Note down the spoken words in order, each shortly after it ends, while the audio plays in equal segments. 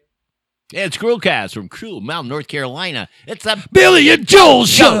Yeah, it's Squirrelcast from Cruel Mountain, North Carolina. It's a Billy and Joel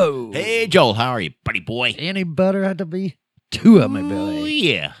show. Hey, Joel, how are you, buddy boy? Any better had to be two of me, Oh, Billy.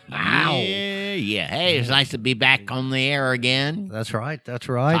 yeah. Wow. Yeah. Hey, it's nice to be back on the air again. That's right. That's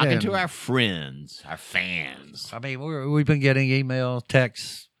right. Talking And, to our friends, our fans. I mean, we've been getting email,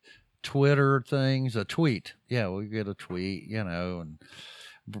 texts, Twitter things, a tweet. Yeah, we get a tweet, and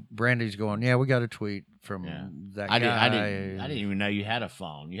Brandy's going, yeah, we got a tweet from that guy. I didn't even know you had a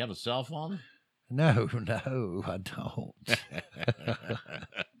phone. You have a cell phone? No, I don't.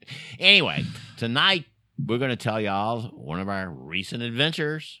 Anyway, tonight we're going to tell y'all one of our recent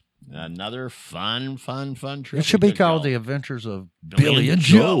adventures. Another fun trip. It should be called The Adventures of Billy and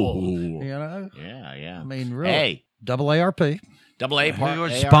Joel. Yeah. I mean, really. Hey, AARP. Who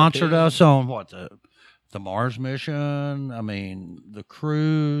Sponsored us on what? The Mars mission. I mean, the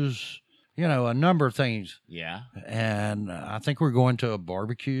cruise. A number of things. Yeah. And I think we're going to a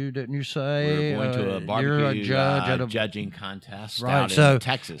barbecue, didn't you say? We're going to a barbecue You're a judge at a judging contest right, out in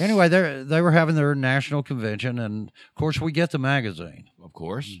Texas. Anyway, they were having their national convention, and of course we get the magazine. Of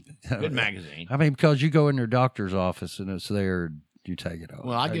course. Good magazine. I mean, because you go in your doctor's office and it's there, you take it off.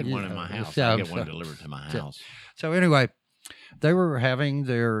 Well, I get one in my house. I get one delivered to my house. So anyway, they were having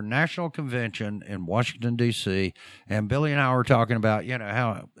their national convention in Washington, D.C., and Billy and I were talking about,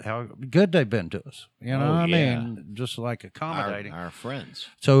 how good they've been to us. I mean, just like accommodating. Our friends.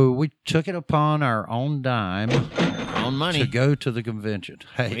 So we took it upon our own dime. Our own money. To go to the convention.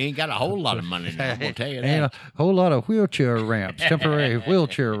 Hey, we ain't got a whole lot of money now, I'll tell you that. A whole lot of wheelchair ramps, temporary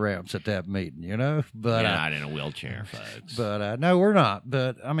wheelchair ramps at that meeting, But we're not in a wheelchair, folks. But no, we're not.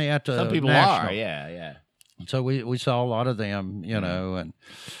 But, I mean, at the some people national, are, yeah. So we saw a lot of them,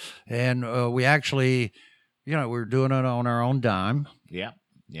 and we actually, we were doing it on our own dime. Yeah.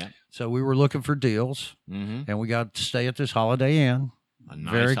 So we were looking for deals, and we got to stay at this Holiday Inn,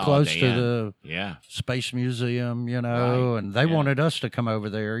 very close to the Space Museum, right. And they wanted us to come over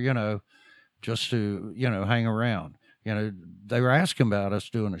there, just to, hang around. They were asking about us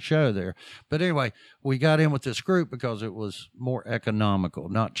doing a show there. But anyway, we got in with this group because it was more economical,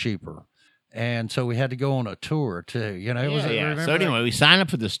 not cheaper. And so we had to go on a tour too, So anyway, we signed up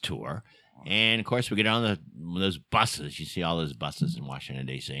for this tour, and of course we get on those buses. You see all those buses in Washington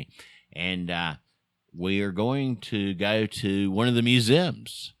D.C., and we are going to go to one of the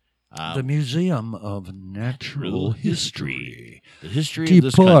museums, the Museum of Natural History. The history of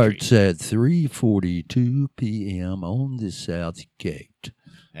this country. Departs at 3:42 p.m. on the South Gate.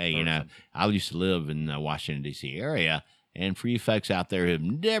 Hey, I used to live in the Washington D.C. area. And for you folks out there who have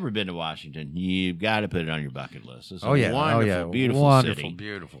never been to Washington, you've got to put it on your bucket list. It's beautiful city.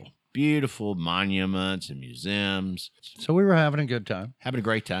 Beautiful monuments and museums. So we were having a good time. Having a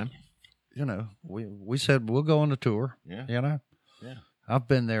great time. We said we'll go on a tour. Yeah. Yeah. I've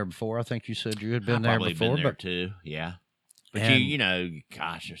been there before. I think you said you had been there before. Been there too, yeah. But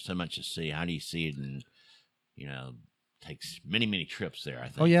gosh, there's so much to see. How do you see it? And, takes many, many trips there, I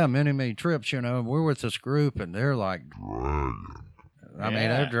think. Oh, yeah, many trips, We're with this group, and they're like dragging. I mean,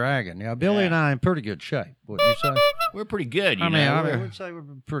 they're dragging. Yeah, Billy and I in pretty good shape, wouldn't you say? We're pretty good, I would say we're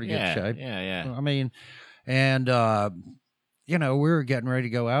in pretty good shape. Yeah. I mean, and, we were getting ready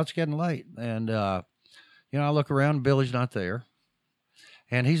to go out. It's getting late. And, I look around, Billy's not there.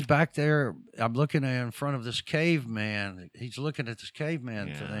 And he's back there. I'm looking in front of this caveman. He's looking at this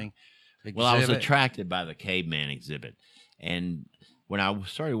caveman thing. Exhibit. Well, I was attracted by the caveman exhibit. And when I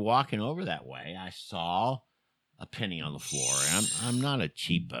started walking over that way, I saw a penny on the floor. And I'm not a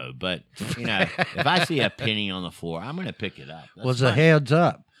cheapo, but, if I see a penny on the floor, I'm going to pick it up. Was the heads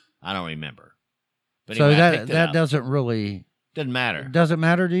up? I don't remember. But so anyway, that doesn't really... Doesn't matter. Does it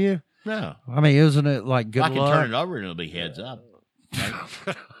matter to you? No. I mean, isn't it like good luck? I can turn it over and it'll be heads up.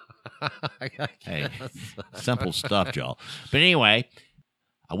 Right? Hey, simple stuff, y'all. But anyway...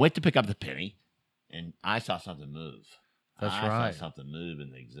 I went to pick up the penny, and I saw something move. That's right. I saw something move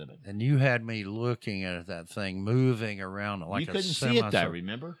in the exhibit. And you had me looking at that thing moving around like you couldn't see it, though,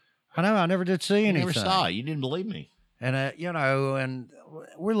 remember? I know. I never did see anything. You never saw it. You didn't believe me. And, and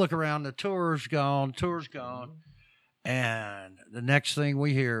we look around. The tour's gone. And the next thing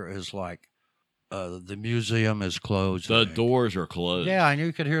we hear is like, the museum is closed. The doors are closed. Yeah, and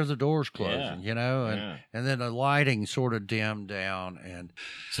you could hear the doors closing, and then the lighting sort of dimmed down. And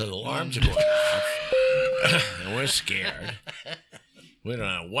so the alarms are going off, and we're scared. We don't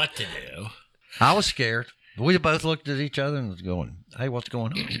know what to do. I was scared. We both looked at each other and was going, hey, what's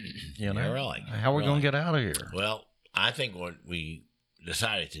going on? Yeah, really. How are we going to get out of here? Well, I think what we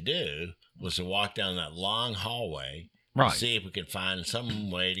decided to do was to walk down that long hallway Right. See if we can find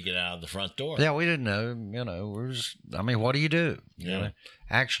some way to get out of the front door. Yeah, we didn't know. You know, what do you do? Yeah. You know?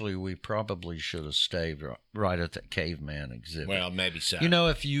 Actually, we probably should have stayed right at that caveman exhibit. Well, maybe so. You know,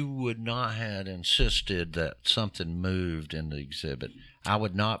 if you would not have insisted that something moved in the exhibit, I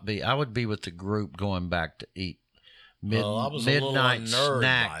would be with the group going back to eat midnight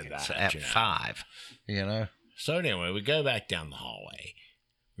snacks at 5. You know. So anyway, we go back down the hallway.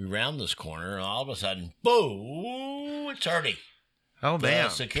 We round this corner, and all of a sudden, boo! It's Ernie. Oh, man.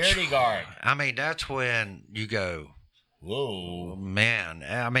 Security guard. I mean, that's when you go, whoa. Man.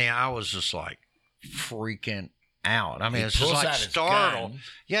 I mean, I was just like freaking out. I mean, it's just like startled.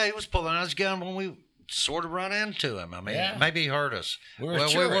 Yeah, he was pulling out his gun when we sort of run into him. I mean, maybe he heard us. We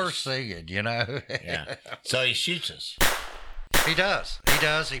were singing, you know. Yeah. So he shoots us. He does.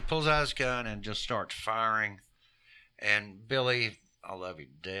 He pulls out his gun and just starts firing. And Billy... I love you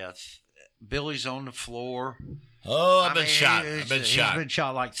to death. Billy's on the floor. Oh, I've been shot. He's been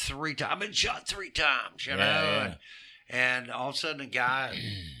shot like 3 times. I've been shot 3 times, you know. Yeah. And all of a sudden, the guy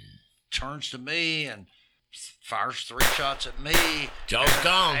turns to me and fires 3 shots at me. Joe's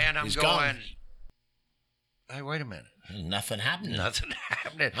gone. And I'm going, hey, wait a minute. Nothing happening. Nothing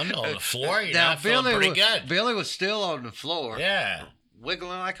happening. I'm on the floor. Now, Billy pretty good. Billy was still on the floor. Yeah.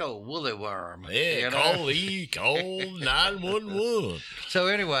 Wiggling like a woolly worm. Yeah, call 911. So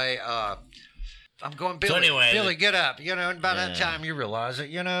anyway, I'm going, Billy, Billy, get up. You know, and by that time you realize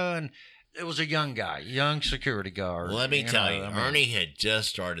it, you know, and it was a young guy, young security guard. Well, let me tell you, Ernie had just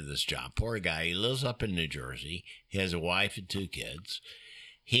started this job. Poor guy. He lives up in New Jersey. He has a wife and 2 kids.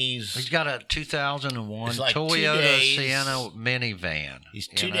 He's got a 2001 Toyota Sienna minivan. He's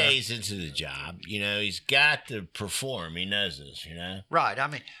 2 days into the job. You know, he's got to perform. He knows this, you know? Right. I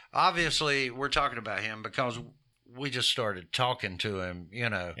mean, obviously, we're talking about him because we just started talking to him, you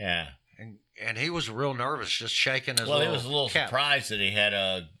know. Yeah. And he was real nervous, just shaking his he was a little surprised that he had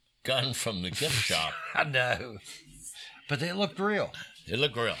a gun from the gift shop. I know. But it looked real. It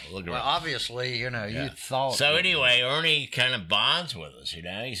looked real. Well, obviously, you know, you thought. So anyway, Ernie kind of bonds with us, you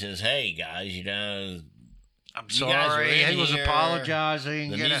know. He says, hey, guys, you know. I'm sorry. He was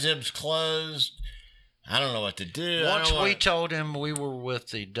apologizing. The museum's closed. I don't know what to do. Once we told him we were with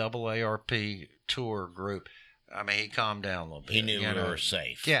the AARP tour group, I mean, he calmed down a little bit. He knew we were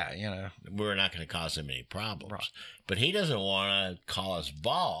safe. Yeah, you know. We were not going to cause him any problems. Right. But he doesn't want to call us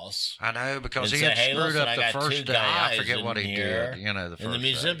boss. I know, because he had screwed up the first day. I forget what he did, you know, the first day. And the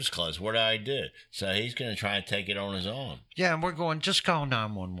museum's closed. What do I do? So he's going to try and take it on his own. Yeah, and we're going, just call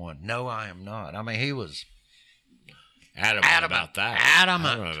 911. No, I am not. I mean, he was adamant about that.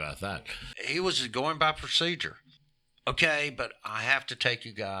 Adamant about that. He was going by procedure. Okay, but I have to take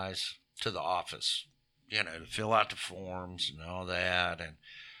you guys to the office, you know, to fill out the forms and all that. And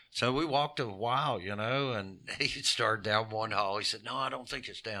so we walked a while, you know, and he started down one hall. He said, no, I don't think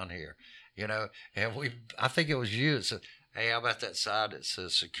it's down here, you know. And I think it was you that said, hey, how about that side that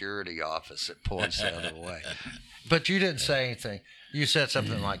says security office that points the other way? But you didn't say anything. You said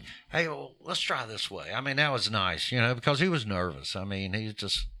something like, hey, well, let's try this way. I mean, that was nice, you know, because he was nervous. I mean, he's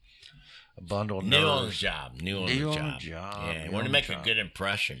just a bundle of nerves. New on the job. Yeah, he wanted to make a good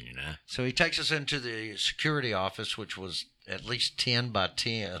impression, you know. So he takes us into the security office, which was at least 10 by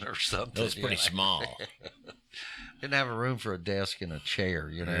 10 or something. It was pretty small. Didn't have a room for a desk and a chair,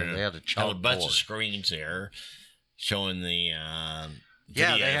 you know. Yeah. They had a chalkboard. Had a bunch of screens there showing the video.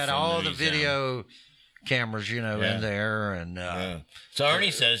 Yeah, they had all the video cameras, you know, in there. And so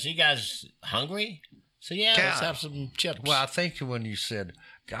Ernie says, you guys hungry? So let's have some chips. Well, I think when you said,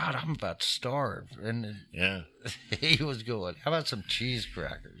 God, I'm about to starve. And he was going, how about some cheese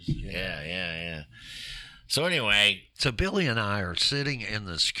crackers? Yeah. So anyway. So Billy and I are sitting in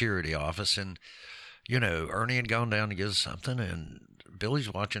the security office, and, you know, Ernie had gone down to get us something, and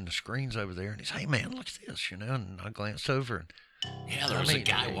Billy's watching the screens over there, and he's, hey, man, look at this, you know. And I glanced over, and there was a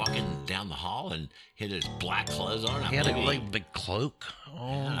guy walking down the hall and had his black clothes on. He had a big cloak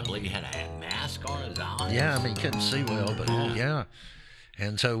on. Yeah, I believe he had a mask on his eyes. Yeah, I mean, he couldn't see well, but yeah.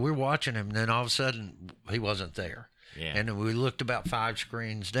 And so we're watching him, and then all of a sudden, he wasn't there. Yeah. And then we looked about 5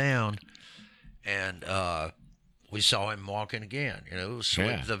 screens down, and we saw him walking again. You know, it was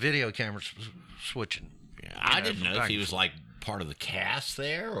the video cameras switching. Yeah. I didn't know if he was like part of the cast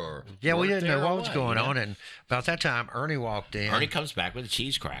there or we didn't know what was going on. And about that time, Ernie walked in. Ernie comes back with the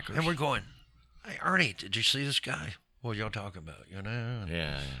cheese crackers, and we're going, hey, Ernie, did you see this guy? What y'all talking about, you know?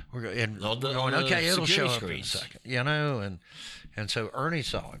 We're going, okay, it'll show up in a second, you know? And so Ernie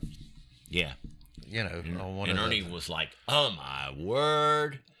saw him. Yeah. you know, on one and Ernie was like, "Oh my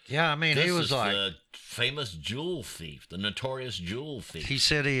word!" Yeah, I mean, this he was is like the famous jewel thief, the notorious jewel thief. He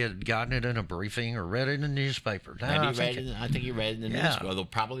said he had gotten it in a briefing or read it in the newspaper. No, I think he read it in the newspaper,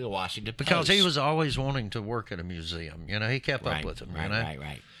 probably the Washington Post. Because he was always wanting to work at a museum. You know, he kept up with him.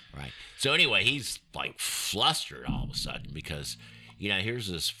 Right. So anyway, he's like flustered all of a sudden because, you know, here's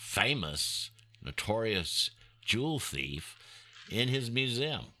this famous, notorious jewel thief in his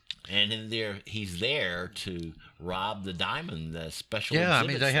museum. And he's there to rob the diamond, the special exhibit. Yeah, I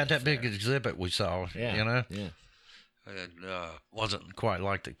mean, they had that big exhibit we saw, you know? Yeah. It wasn't quite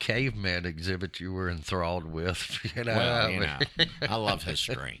like the caveman exhibit you were enthralled with, you know? Well, you know, I love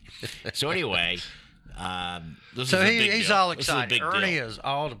history. So anyway, he's all excited. Ernie is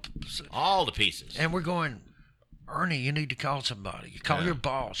all the pieces. And we're going, Ernie, you need to call somebody. You call your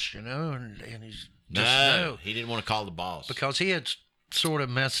boss, you know? And he's just, no, he didn't want to call the boss. Because he had sort of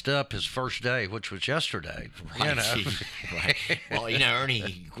messed up his first day, which was yesterday. Right. You know? Right. Well, you know,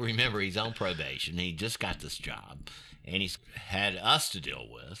 Ernie, remember, he's on probation. He just got this job, and he's had us to deal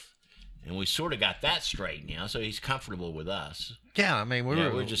with, and we sort of got that straight now, so he's comfortable with us. Yeah, I mean,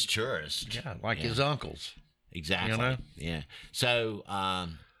 we're just tourists. Yeah, like his uncles. Exactly. You know? Yeah. So,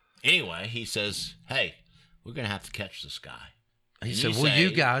 anyway, he says, hey, we're going to have to catch this guy. He said, "Will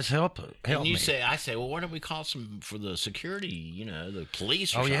you guys help me?" I say, well, why don't we call some for the security? You know, the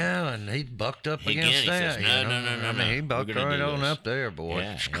police. Or oh something. Yeah, and he bucked up against that. He says, no. I mean, he bucked right on up there, boy.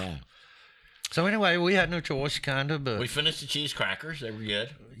 Yeah. So anyway, we had no choice, kind of. But we finished the cheese crackers; they were good.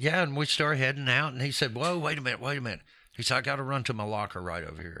 Yeah, and we started heading out, and he said, "Whoa, wait a minute." He said, "I got to run to my locker right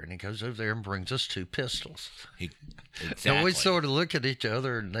over here," and he goes over there and brings us 2 pistols. Exactly. And we sort of look at each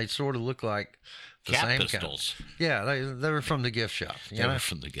other, and they sort of look like the cat same pistols. Kind. Yeah, they were from the gift shop. They were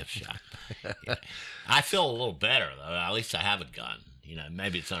from the gift shop. Yeah. I feel a little better though. At least I have a gun. You know,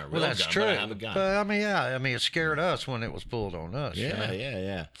 maybe it's not a real gun, true. But I have a gun. But I mean, it scared us when it was pulled on us. Yeah, you know?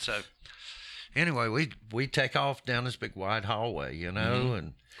 yeah. So anyway, we take off down this big wide hallway, you know,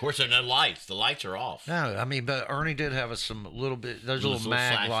 and of course there are no lights. The lights are off. No, I mean, but Ernie did have us some little bit. Those little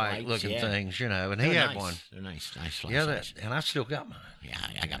mag light looking things, you know, and he had one. They're nice flashlights. Yeah, and I still got mine. Yeah,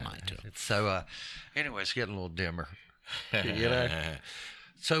 I got mine too. So, anyway, it's getting a little dimmer, you know.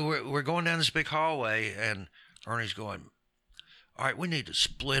 So we're going down this big hallway, and Ernie's going, all right, we need to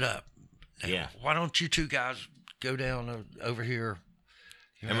split up. Now, why don't you 2 guys go down over here?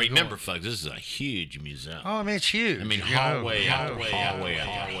 And remember, folks, this is a huge museum. Oh, I mean, it's huge. I mean, hallway.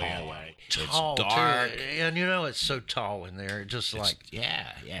 Tall, it's dark. Too. And you know, it's so tall in there. Just like,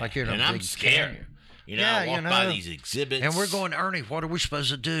 like you're in a big I'm scared. Canyon. You know, I walk by these exhibits. And we're going, Ernie, what are we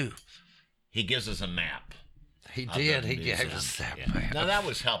supposed to do? He gives us a map. He did. He gave us that map. Now, that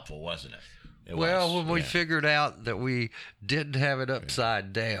was helpful, wasn't it? When we figured out that we didn't have it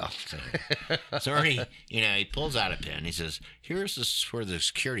upside down. So Ernie, you know, he pulls out a pen. He says, here's where the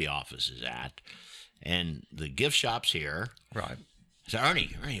security office is at. And the gift shop's here. Right. So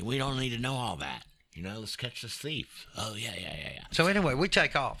Ernie, we don't need to know all that. You know, let's catch this thief. Oh, yeah. So anyway, we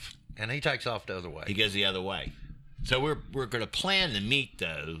take off. And he takes off the other way. He goes the other way. So we're going to plan to meet,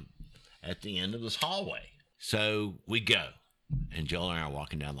 though, at the end of this hallway. So we go. And Joel and I are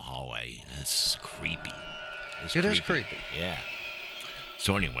walking down the hallway, and it's creepy. It is creepy. Yeah.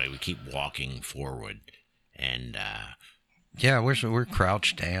 So anyway, we keep walking forward, and we're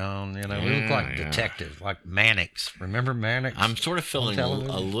crouched down. You know, we look like detectives, like Mannix. Remember Mannix? I'm sort of feeling a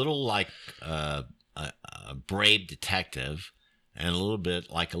little like a brave detective, and a little bit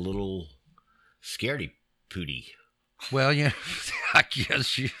like a little scaredy pooty. Well, yeah, I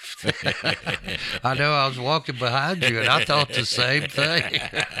guess you. I know I was walking behind you, and I thought the same thing.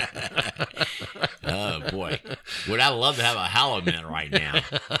 Oh boy, would I love to have a Halloween minute right now?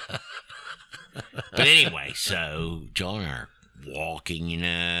 But anyway, so Joel and I are walking, you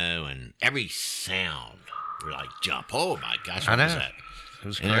know, and every sound we're like jump. Oh my gosh, what was that? It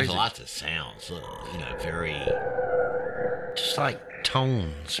was and crazy. There's lots of sounds, you know, very just like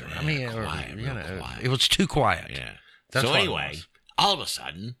tones. Quiet, it was too quiet. Yeah. So anyway, all of a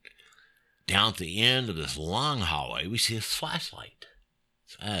sudden, down at the end of this long hallway, we see this flashlight.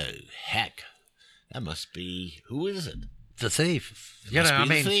 Oh, heck. That must be, who is it? The thief.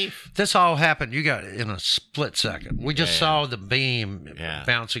 The thief. This all happened, you got it in a split second. We just saw the beam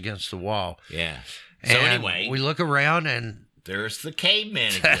bounce against the wall. Yeah. So anyway, we look around and there's the caveman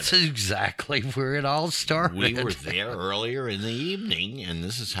exhibit. That's exactly where it all started. We were there earlier in the evening, and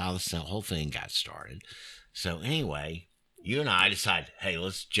this is how the whole thing got started. So anyway, you and I decided, hey,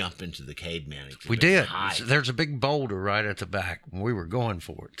 let's jump into the caveman exhibit. We did. There's a big boulder right at the back. We were going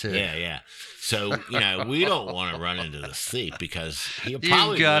for it, too. Yeah. So, we don't want to run into this thief because he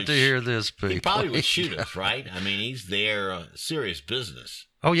probably You've got to hear this, people. He probably would shoot us, right? I mean, he's there, serious business.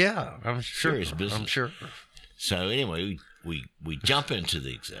 Oh, yeah. I'm sure. Serious business. I'm sure. So, anyway, we jump into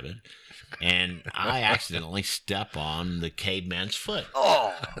the exhibit. And I accidentally step on the caveman's foot.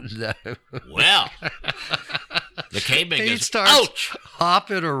 Oh, no. Well, the caveman goes, ouch!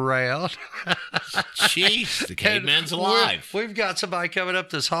 Hopping around. Jeez, the caveman's alive. We've got somebody coming up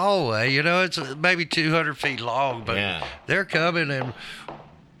this hallway. It's maybe 200 feet long, but they're coming. And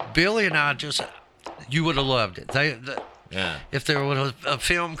Billy and I you would have loved it. If there was a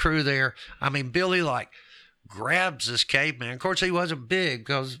film crew there, I mean, Billy, grabs this caveman. Of course, he wasn't big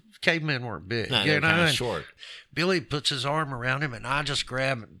because cavemen weren't big. No, they're kind of short. Billy puts his arm around him, and I just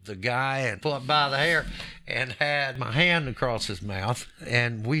grabbed the guy and pulled him by the hair and had my hand across his mouth,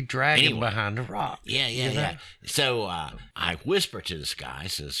 and we dragged him behind the rock. Yeah. So I whisper to this guy,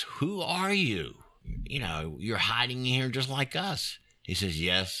 says, who are you? You're hiding here just like us. He says,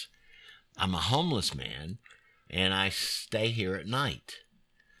 yes, I'm a homeless man, and I stay here at night.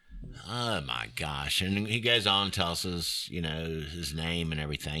 Oh, my gosh. And he goes on and tells us, his name and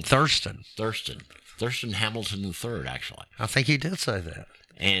everything. Thurston Hamilton III, actually. I think he did say that.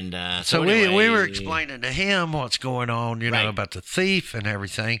 And so anyway, we were explaining to him what's going on, about the thief and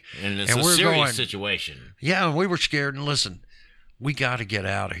everything. And it's a serious situation. Yeah, and we were scared. And listen, we got to get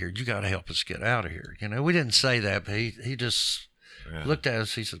out of here. You got to help us get out of here. We didn't say that, but he just looked at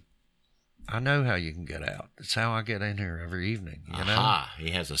us. He said, I know how you can get out. It's how I get in here every evening.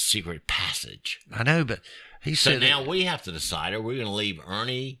 He has a secret passage. I know, but he said. So now we have to decide: are we going to leave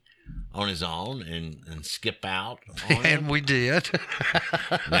Ernie on his own and skip out? And we did.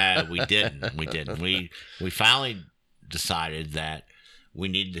 No, we didn't. We finally decided that we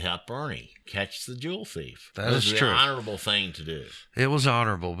needed to help Ernie catch the jewel thief. That is true. An honorable thing to do. It was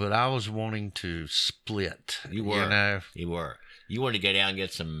honorable, but I was wanting to split. You were. You were. You wanted to go down and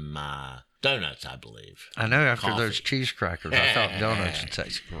get some donuts, I believe. I know, after those cheese crackers, I thought donuts would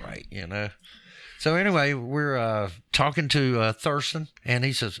taste great, So anyway, we're talking to Thurston, and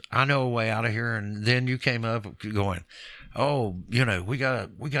he says, I know a way out of here. And then you came up going, we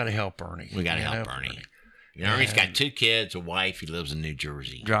gotta help Ernie. We got to help Ernie. Ernie's got 2 kids, a wife. He lives in New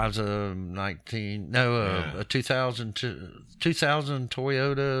Jersey. Drives a 2000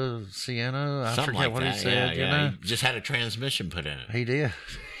 Toyota Sienna. I forget what he said. He just had a transmission put in it. He did.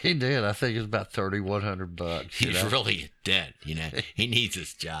 I think it was about $3,100. He's really dead. He needs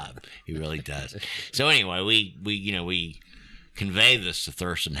this job. He really does. So anyway, we convey this to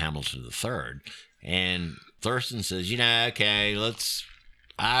Thurston Hamilton III, and Thurston says, let's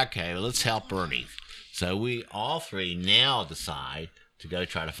help Ernie. So we all three now decide to go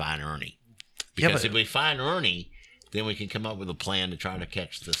try to find Ernie. Because if we find Ernie, then we can come up with a plan to try to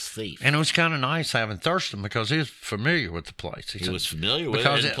catch this thief. And it was kind of nice having Thurston because he was familiar with the place. He was familiar with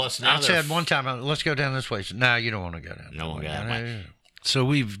it. And plus now I said one time, let's go down this way. He said, no, you don't want to go down. You don't want to go that way. So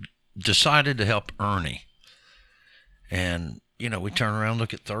we've decided to help Ernie. And, we turn around and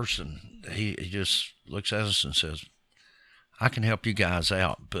look at Thurston. He just looks at us and says, I can help you guys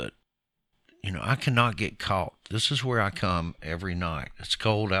out, but I cannot get caught. This is where I come every night. It's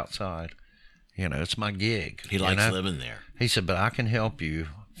cold outside. It's my gig. He likes living there. He said, but I can help you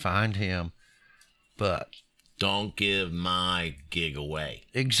find him, but don't give my gig away.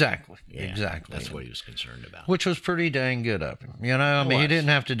 Exactly. Yeah, exactly. That's what he was concerned about. Which was pretty dang good of him. I mean, he didn't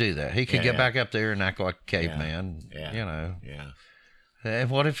have to do that. He could get back up there and act like a caveman. Yeah.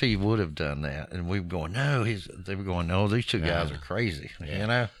 And what if he would have done that? And we were going, no, they were going, no, these 2 guys are crazy,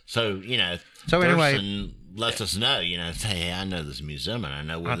 So, So anyway, lets us know, say, hey, I know this museum and I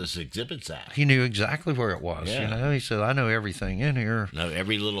know where this exhibit's at. He knew exactly where it was, He said, I know everything in here. Know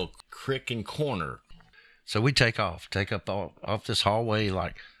every little crick and corner. So we take off off this hallway,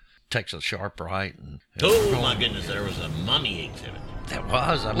 takes a sharp right. And my goodness, there was a mummy exhibit. That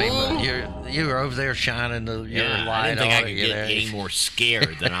was. I mean, you were over there shining your light on. I didn't think I could get any more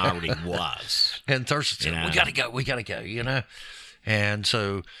scared than I already was. And Thurston said, we got to go, And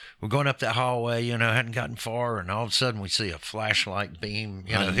so we're going up that hallway, hadn't gotten far, and all of a sudden we see a flashlight beam,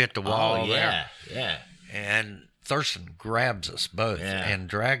 hit the wall there. Yeah. And Thurston grabs us both and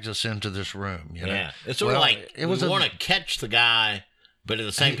drags us into this room, Yeah. It's sort of like we want to catch the guy, but at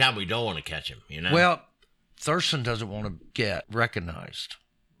the same time we don't want to catch him, Well, Thurston doesn't want to get recognized.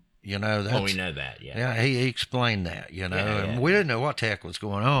 You know, that's, we know that, yeah. Yeah, he explained that, you know, and we didn't know what the heck was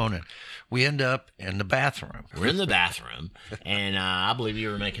going on, and we end up in the bathroom. We're in the bathroom, and I believe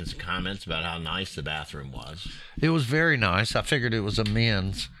you were making some comments about how nice the bathroom was. It was very nice. I figured it was a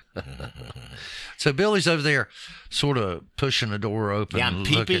men's. So Billy's over there sort of pushing the door open. Yeah, I'm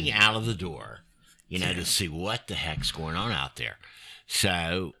peeping out of the door, you know, to see what the heck's going on out there.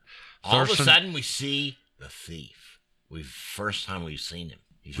 So all of a sudden we see the thief. First time we've seen him.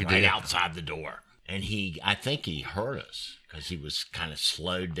 He's right outside the door. And I think he heard us because he was kind of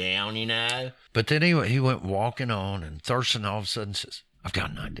slowed down, you know. But then he went walking on, and Thurston all of a sudden says, I've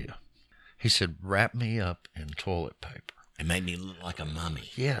got an idea. He said, wrap me up in toilet paper. And made me look like a mummy.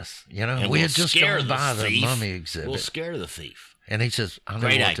 Yes. You know, we had just gone by the mummy exhibit. We'll scare the thief. And he says, I know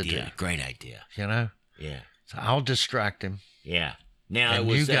what to do. Great idea. You know? Yeah. So I'll distract him. Yeah. Now, it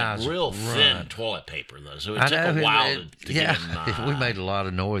was that real thin toilet paper, though, so it took a while to get them. We made a lot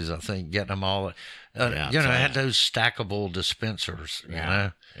of noise, I think, getting them all. You know, I had those stackable dispensers, you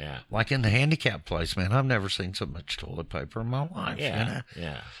know? Yeah. Like in the handicap place, man. I've never seen so much toilet paper in my life, you know?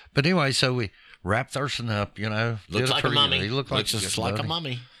 Yeah. But anyway, so we wrapped Thurston up, you know. Looks like a mummy. He looked just like a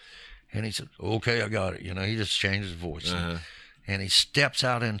mummy. And he said, okay, I got it. You know, he just changed his voice. And he steps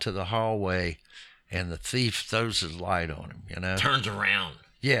out into the hallway, and the thief throws his light on him, you know. Turns around.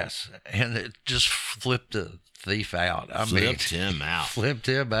 Yes, and it just flipped the thief out. Flipped him out. Flipped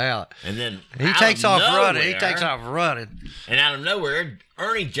him out. And then he takes off running. He takes off running. And out of nowhere,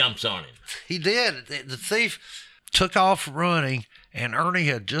 Ernie jumps on him. He did. The thief took off running, and Ernie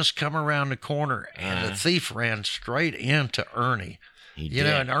had just come around the corner, and the thief ran straight into Ernie. You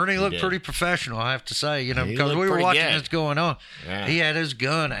know, and Ernie looked pretty professional, I have to say, you know, because we were watching this going on. Yeah. He had his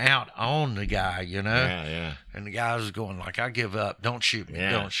gun out on the guy, you know. Yeah. And the guy was going like, I give up. Don't shoot me.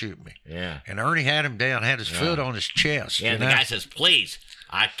 Don't shoot me. Yeah. And Ernie had him down, had his foot on his chest. Yeah, and the guy says, please,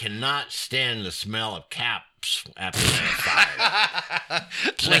 I cannot stand the smell of caps after that fire.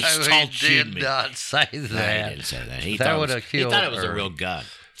 Please don't shoot me. He did not say that. No, he didn't say that. He that would have killed He thought it was a real gun.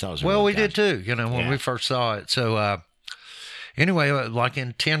 We did too, you know, when we first saw it. So, anyway, like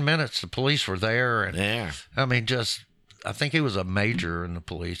in 10 minutes, the police were there. And I mean, I think he was a major in the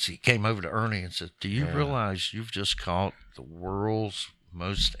police. He came over to Ernie and said, do you realize you've just caught the world's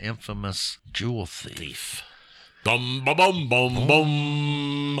most infamous jewel thief? Boom, boom, boom, boom,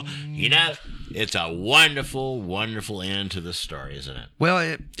 boom. You know, it's a wonderful, wonderful end to the story, isn't it?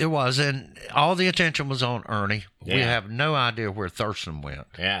 Well, it was, and all the attention was on Ernie. Yeah. We have no idea where Thurston went.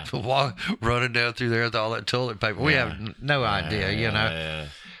 Yeah. Running down through there with all that toilet paper. We have no idea, you know. Yeah.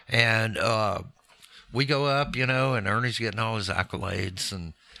 And we go up, you know, and Ernie's getting all his accolades,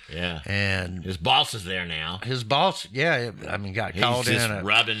 and and his boss is there now. His boss, I mean, got called in. He's just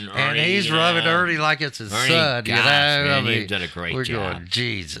rubbing Ernie. And he's rubbing Ernie like it's his son, you know. Man, you've done a great job. We're going,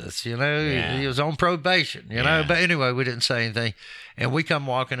 Jesus, you know, he was on probation, you know. But anyway, we didn't say anything. And we come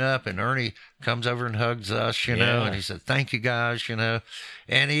walking up, and Ernie comes over and hugs us, you know, and he said, thank you, guys, you know.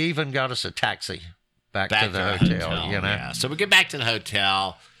 And he even got us a taxi back to the hotel, you know. Yeah. So we get back to the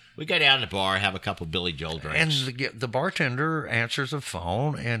hotel. We go down to the bar, have a couple Billy Joel drinks. And the bartender answers the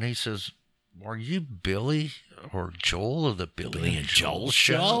phone, and he says, are you Billy or Joel of the Billy and Joel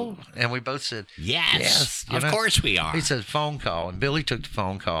show? And we both said, yes, of course we are. He said, phone call. And Billy took the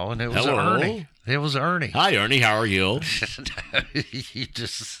phone call, and it was Ernie. It was Ernie. Hi, Ernie. How are you? He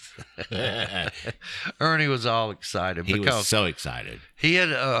just... Ernie was all excited. He was so excited. He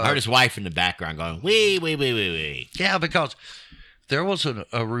had... I heard his wife in the background going, wee. Yeah, because... there was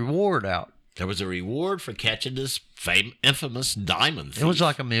a reward out. There was a reward for catching this infamous diamond thief. It was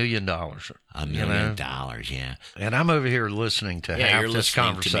like $1 million. $1 million, yeah. And I'm over here listening to half this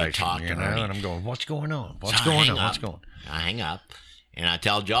conversation, you know, and I'm going, what's going on? What's going on? I hang up, and I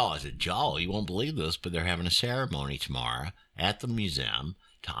tell Joel, I said, Joel, you won't believe this, but they're having a ceremony tomorrow at the museum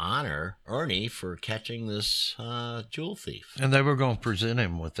to honor Ernie for catching this jewel thief. And they were going to present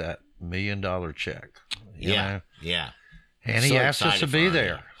him with that $1 million check. You know? And he asked us to be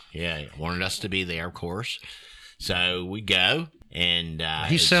there. Yeah, he wanted us to be there, of course. So we go, and...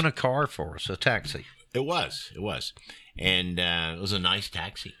 he sent a car for us, a taxi. It was. And it was a nice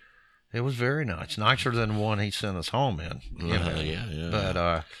taxi. It was very nice. Nicer than the one he sent us home in. You know? Yeah.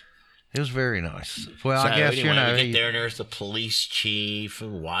 But it was very nice. Well, so I guess, anyway, you know... we get there, and there's the police chief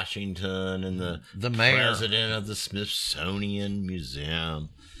of Washington and the mayor. President of the Smithsonian Museum.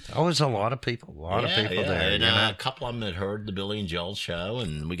 Oh, there's a lot of people. A lot of people there. And a couple of them had heard the Billy and Joel show,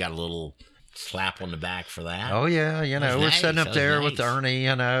 and we got a little slap on the back for that. Oh, yeah. You know, we're sitting up there with Ernie,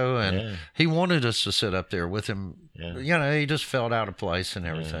 you know, and he wanted us to sit up there with him. Yeah. You know, he just felt out of place and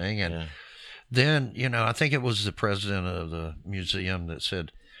everything. And then, you know, I think it was the president of the museum that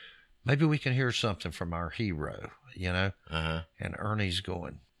said, maybe we can hear something from our hero, you know? And Ernie's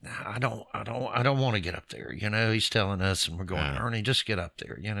going, I don't want to get up there. You know, he's telling us, and we're going, Ernie, just get up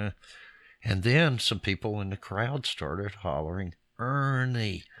there, you know? And then some people in the crowd started hollering,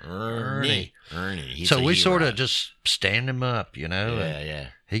 Ernie. So we sort of just stand him up, you know? Yeah.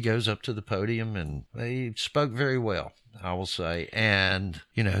 He goes up to the podium, and he spoke very well, I will say. And,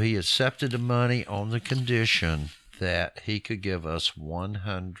 you know, he accepted the money on the condition that he could give us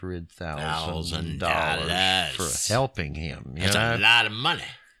 $100,000 for helping him. That's a lot of money.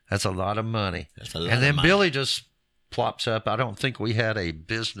 That's a lot of money. And then Billy just plops up. I don't think we had a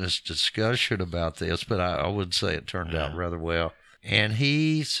business discussion about this, but I would say it turned out rather well. And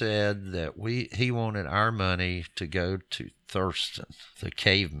he said that he wanted our money to go to Thurston, the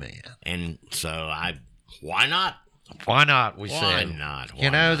caveman. And so why not? Why not? We said. Why not?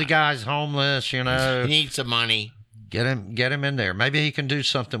 You know, the guy's homeless, you know. He needs some money. Get him in there. Maybe he can do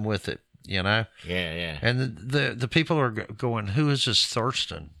something with it, you know. Yeah. And the people are going, who is this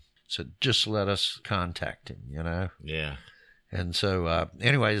Thurston? So just let us contact him, you know. Yeah. And so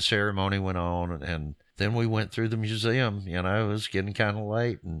anyway, the ceremony went on, and then we went through the museum. You know, it was getting kind of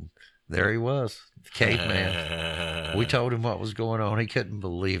late, and there he was, the caveman. We told him what was going on. He couldn't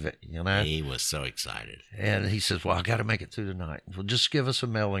believe it, you know. He was so excited. And he says, well, I got to make it through the night. Well, just give us a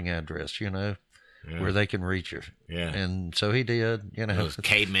mailing address, you know, where they can reach you. Yeah. And so he did, you know. It was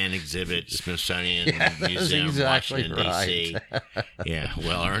Caveman Exhibit, Smithsonian Museum, exactly Washington, D.C. Yeah.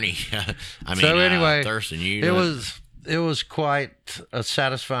 Well, Ernie, anyway, Thurston, it was quite a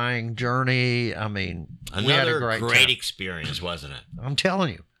satisfying journey. I mean, we had a great experience, wasn't it? I'm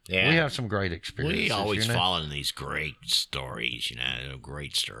telling you. Yeah. We have some great experiences. We always follow these great stories, you know,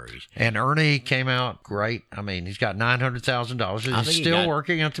 great stories. And Ernie came out great. I mean, he's got $900,000. He's still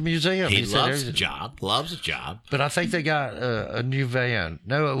working at the museum. He loves the job. But I think they got a new van.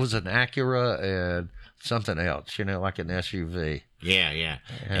 No, it was an Acura and something else, you know, like an SUV. Yeah.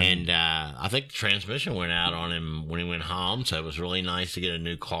 And I think the transmission went out on him when he went home, so it was really nice to get a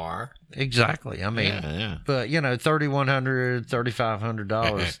new car. Exactly. I mean, but, you know, $3,100,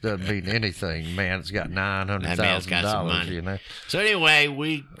 $3,500 doesn't mean anything. Man's got $900,000, you know. So anyway,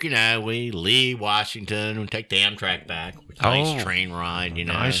 we leave Washington and take the Amtrak back. Nice train ride, you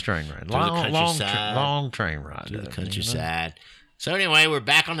know. Nice train ride. Long train ride. To the countryside. You know? So anyway, we're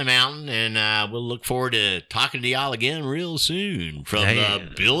back on the mountain, and we'll look forward to talking to y'all again real soon from the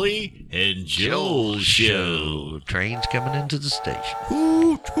Billy and Joel Show. Train's coming into the station.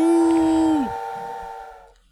 Hoot, hoot.